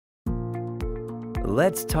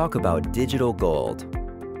Let's talk about digital gold.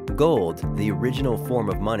 Gold, the original form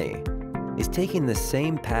of money, is taking the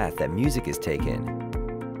same path that music is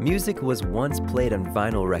taken. Music was once played on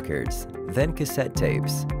vinyl records, then cassette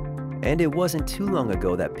tapes. And it wasn't too long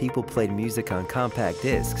ago that people played music on compact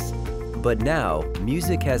discs. But now,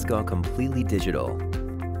 music has gone completely digital.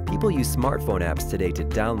 People use smartphone apps today to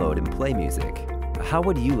download and play music. How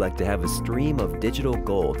would you like to have a stream of digital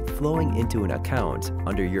gold flowing into an account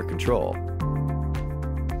under your control?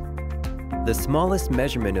 The smallest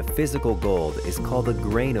measurement of physical gold is called a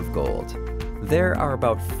grain of gold. There are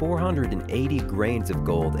about 480 grains of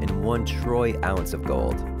gold in 1 troy ounce of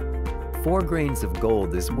gold. 4 grains of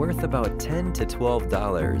gold is worth about $10 to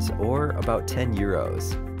 $12 or about 10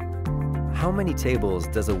 euros. How many tables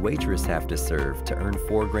does a waitress have to serve to earn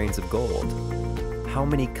 4 grains of gold? How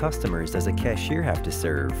many customers does a cashier have to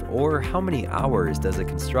serve, or how many hours does a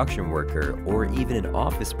construction worker or even an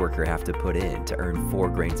office worker have to put in to earn 4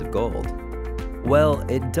 grains of gold? Well,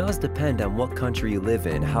 it does depend on what country you live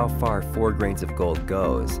in how far 4 grains of gold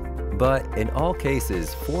goes. But in all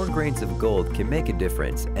cases, 4 grains of gold can make a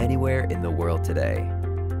difference anywhere in the world today.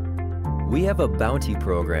 We have a bounty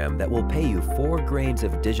program that will pay you 4 grains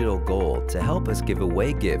of digital gold to help us give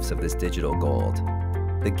away gifts of this digital gold.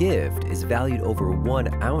 The gift is valued over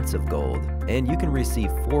 1 ounce of gold, and you can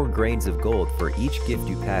receive 4 grains of gold for each gift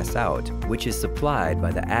you pass out, which is supplied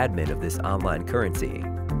by the admin of this online currency.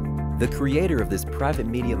 The creator of this private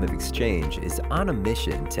medium of exchange is on a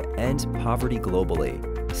mission to end poverty globally,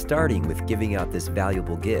 starting with giving out this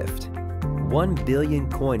valuable gift. 1 billion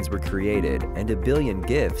coins were created, and 1 billion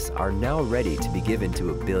gifts are now ready to be given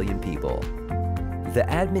to 1 billion people. The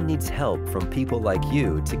admin needs help from people like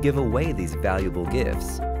you to give away these valuable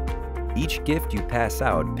gifts. Each gift you pass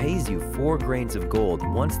out pays you 4 grains of gold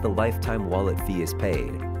once the lifetime wallet fee is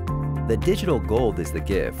paid. The digital gold is the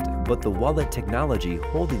gift, but the wallet technology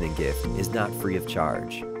holding the gift is not free of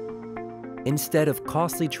charge. Instead of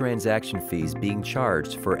costly transaction fees being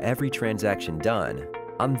charged for every transaction done,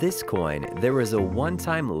 on this coin there is a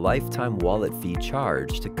one-time lifetime wallet fee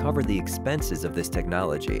charged to cover the expenses of this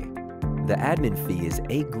technology. The admin fee is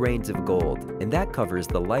 8 grains of gold, and that covers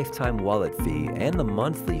the lifetime wallet fee and the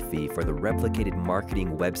monthly fee for the replicated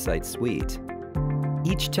marketing website suite.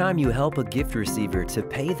 Each time you help a gift receiver to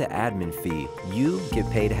pay the admin fee, you get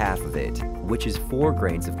paid half of it, which is 4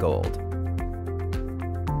 grains of gold.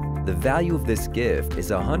 The value of this gift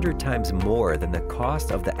is 100 times more than the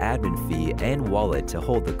cost of the admin fee and wallet to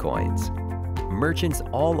hold the coins. Merchants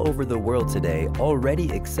all over the world today already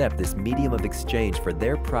accept this medium of exchange for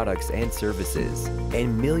their products and services,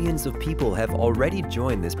 and millions of people have already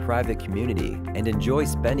joined this private community and enjoy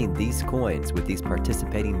spending these coins with these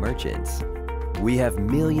participating merchants. We have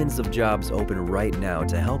millions of jobs open right now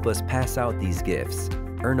to help us pass out these gifts,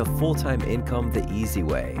 earn a full-time income the easy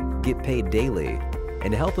way, get paid daily,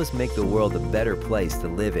 and help us make the world a better place to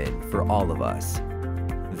live in for all of us.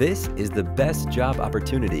 This is the best job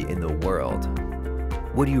opportunity in the world.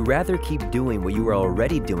 Would you rather keep doing what you are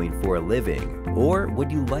already doing for a living, or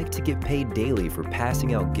would you like to get paid daily for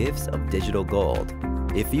passing out gifts of digital gold?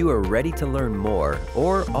 If you are ready to learn more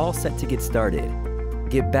or all set to get started,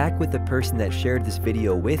 get back with the person that shared this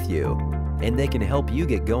video with you, and they can help you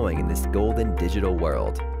get going in this golden digital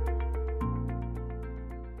world.